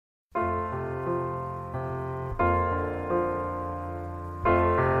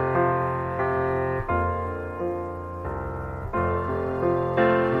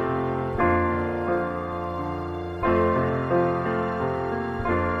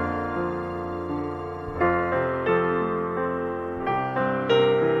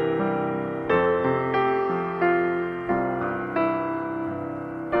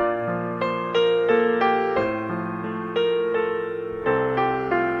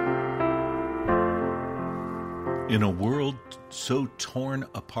In a world so torn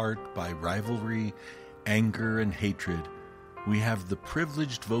apart by rivalry, anger, and hatred, we have the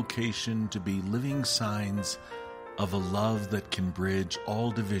privileged vocation to be living signs of a love that can bridge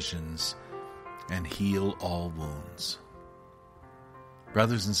all divisions and heal all wounds.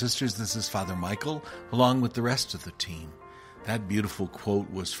 Brothers and sisters, this is Father Michael, along with the rest of the team. That beautiful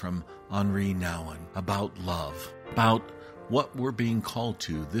quote was from Henri Nouwen about love, about what we're being called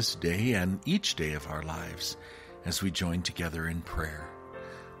to this day and each day of our lives as we join together in prayer.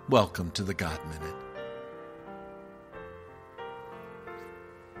 Welcome to the God Minute.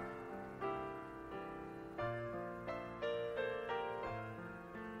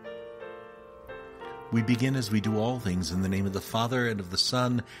 We begin as we do all things in the name of the Father, and of the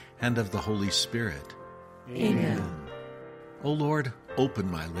Son, and of the Holy Spirit. Amen. O Lord, open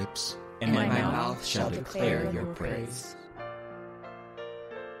my lips, and my mouth shall declare your praise.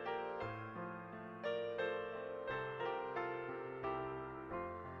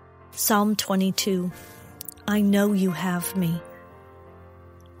 Psalm 22. I know you have me.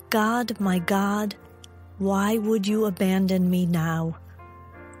 God, my God, why would you abandon me now?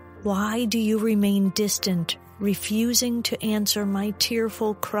 Why do you remain distant, refusing to answer my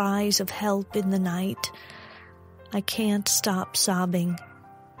tearful cries of help in the night? I can't stop sobbing.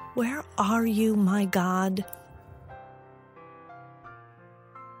 Where are you, my God?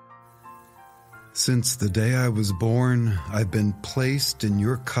 Since the day I was born, I've been placed in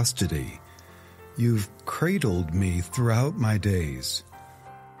your custody. You've cradled me throughout my days.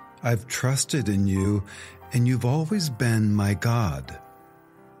 I've trusted in you, and you've always been my God.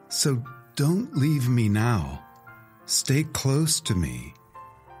 So don't leave me now. Stay close to me,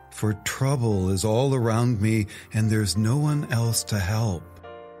 for trouble is all around me, and there's no one else to help.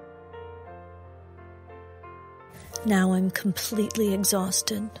 Now I'm completely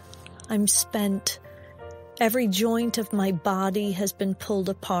exhausted. I'm spent. Every joint of my body has been pulled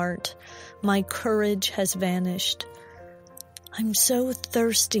apart. My courage has vanished. I'm so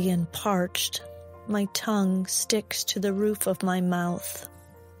thirsty and parched. My tongue sticks to the roof of my mouth.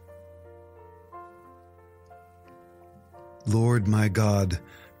 Lord my God,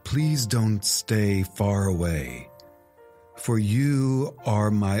 please don't stay far away, for you are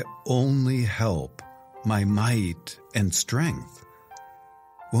my only help, my might and strength.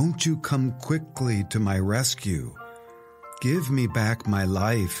 Won't you come quickly to my rescue? Give me back my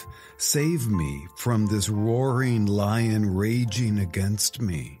life. Save me from this roaring lion raging against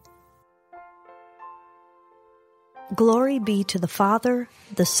me. Glory be to the Father,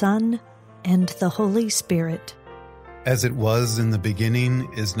 the Son, and the Holy Spirit. As it was in the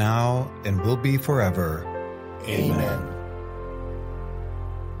beginning, is now, and will be forever. Amen.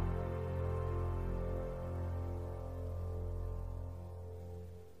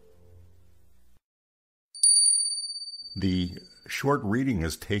 The short reading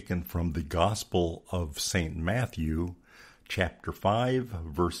is taken from the Gospel of St. Matthew, chapter 5,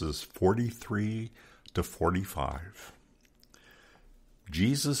 verses 43 to 45.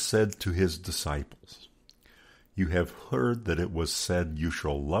 Jesus said to his disciples, "You have heard that it was said, 'You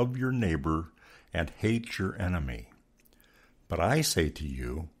shall love your neighbor and hate your enemy.' But I say to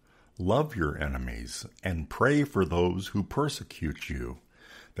you, love your enemies and pray for those who persecute you,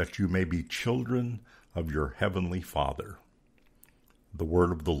 that you may be children of your heavenly Father." The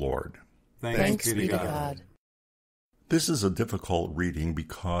word of the Lord. Thanks be to God. This is a difficult reading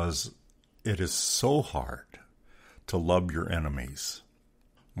because it is so hard to love your enemies.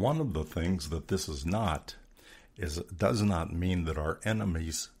 One of the things that this is not is it does not mean that our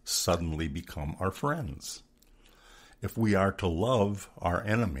enemies suddenly become our friends. If we are to love our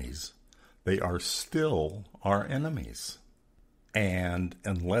enemies, they are still our enemies. And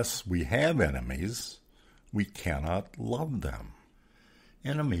unless we have enemies, we cannot love them.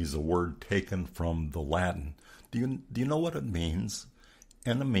 Enemy is a word taken from the Latin. Do you know what it means?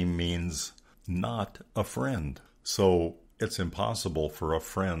 Enemy means not a friend. So it's impossible for a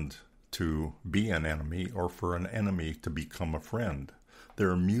friend to be an enemy or for an enemy to become a friend.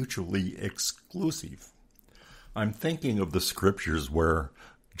 They're mutually exclusive. I'm thinking of the scriptures where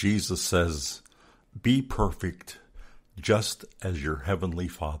Jesus says, "Be perfect just as your heavenly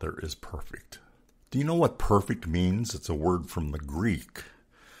Father is perfect." Do you know what perfect means? It's a word from the Greek.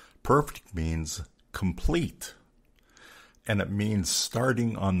 Perfect means complete, and it means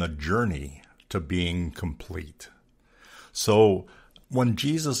starting on the journey to being complete. So when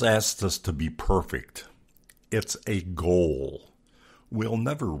Jesus asks us to be perfect, it's a goal. We'll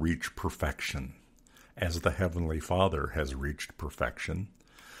never reach perfection, as the Heavenly Father has reached perfection,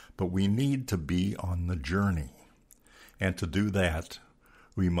 but we need to be on the journey. And to do that,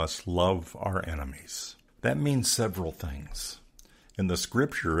 we must love our enemies. That means several things. In the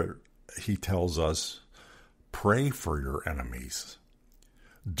scripture, he tells us, pray for your enemies.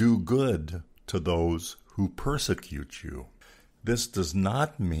 Do good to those who persecute you. This does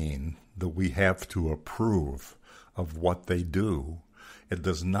not mean that we have to approve of what they do. It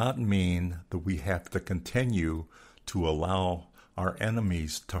does not mean that we have to continue to allow our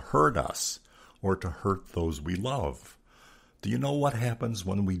enemies to hurt us or to hurt those we love. Do you know what happens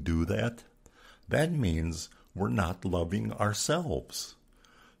when we do that? That means we're not loving ourselves.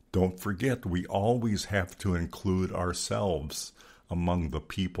 Don't forget, we always have to include ourselves among the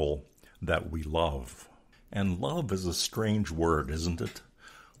people that we love. And love is a strange word, isn't it?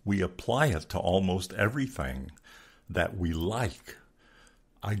 We apply it to almost everything that we like.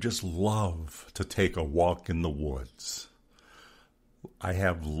 I just love to take a walk in the woods. I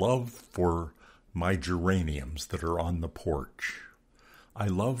have love for my geraniums that are on the porch. I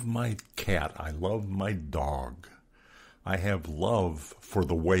love my cat. I love my dog. I have love for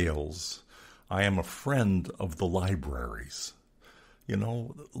the whales. I am a friend of the libraries. You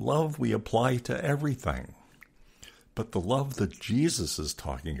know, love we apply to everything. But the love that Jesus is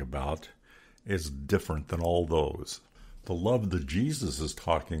talking about is different than all those. The love that Jesus is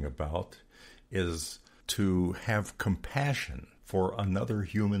talking about is to have compassion for another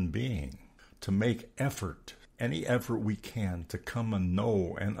human being, to make effort, any effort we can to come and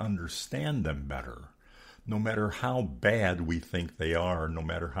know and understand them better, no matter how bad we think they are, no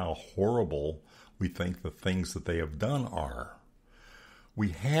matter how horrible we think the things that they have done are. We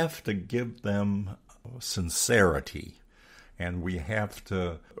have to give them sincerity, and we have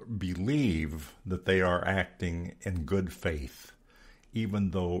to believe that they are acting in good faith,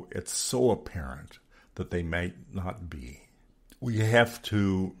 even though it's so apparent that they might not be. We have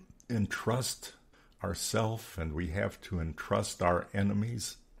to entrust ourselves, and we have to entrust our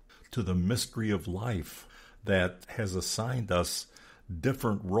enemies to the mystery of life that has assigned us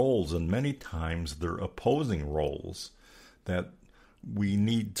different roles, and many times they're opposing roles that we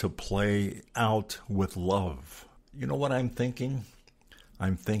need to play out with love. You know what I'm thinking?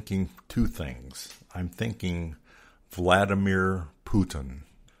 I'm thinking two things. I'm thinking Vladimir Putin.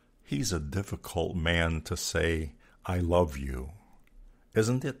 He's a difficult man to say, I love you.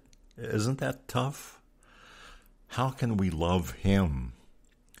 Isn't it? Isn't that tough? How can we love him?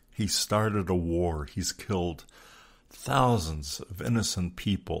 He started a war. He's killed thousands of innocent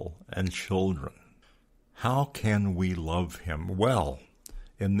people and children. How can we love him? Well,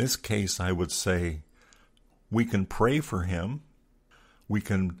 in this case, I would say we can pray for him. We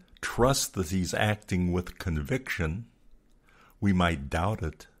can trust that he's acting with conviction. We might doubt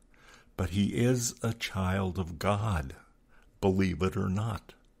it, but he is a child of God, believe it or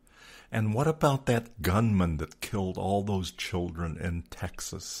not. And what about that gunman that killed all those children in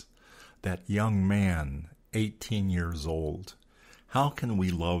Texas? That young man, 18 years old. How can we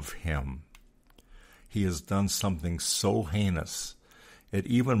love him? He has done something so heinous. It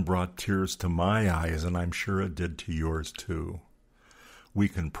even brought tears to my eyes, and I'm sure it did to yours too. We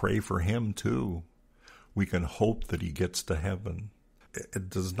can pray for him too. We can hope that he gets to heaven. It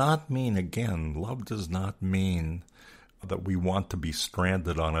does not mean, again, love does not mean that we want to be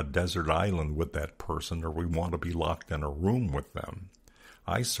stranded on a desert island with that person, or we want to be locked in a room with them.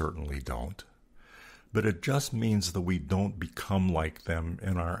 I certainly don't. But it just means that we don't become like them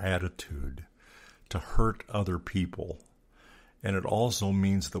in our attitude to hurt other people. And it also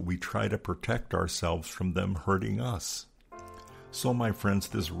means that we try to protect ourselves from them hurting us. So, my friends,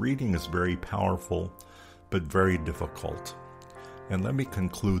 this reading is very powerful, but very difficult. And let me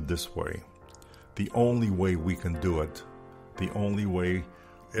conclude this way. The only way we can do it, the only way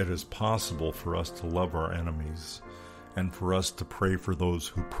it is possible for us to love our enemies and for us to pray for those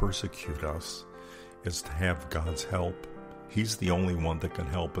who persecute us, is to have God's help. He's the only one that can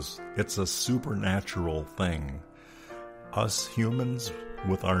help us. It's a supernatural thing. Us humans,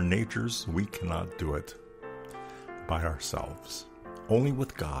 with our natures, we cannot do it by ourselves. Only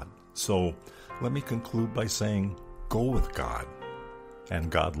with God. So let me conclude by saying, go with God, and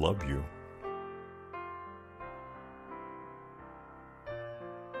God love you.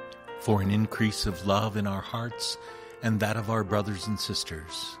 For an increase of love in our hearts and that of our brothers and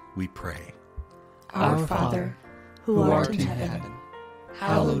sisters, we pray. Our Father, who art in heaven,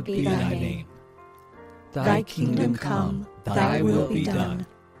 hallowed be thy name. Thy kingdom come, thy will be done,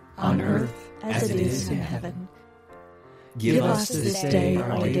 on earth as it is in heaven. Give us this day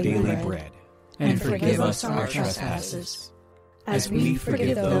our daily bread, and forgive us our trespasses, as we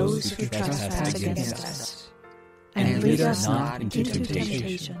forgive those who trespass against us. And lead us not into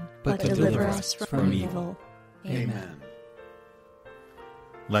temptation, but deliver us from evil. Amen.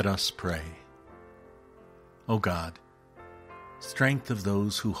 Let us pray. O God, strength of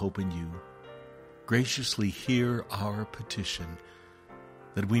those who hope in you, graciously hear our petition,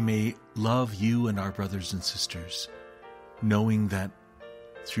 that we may love you and our brothers and sisters, knowing that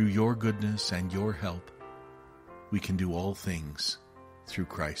through your goodness and your help, we can do all things through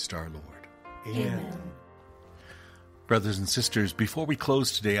Christ our Lord. Amen. Brothers and sisters, before we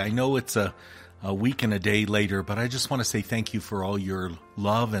close today, I know it's a week and a day later, but I just want to say thank you for all your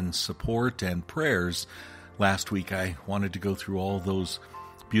love and support and prayers. Last week, I wanted to go through all those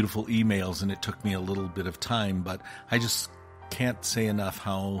beautiful emails, and it took me a little bit of time, but I just can't say enough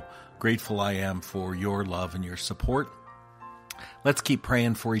how grateful I am for your love and your support. Let's keep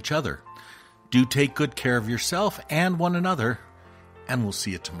praying for each other. Do take good care of yourself and one another, and we'll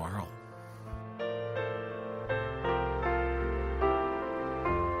see you tomorrow.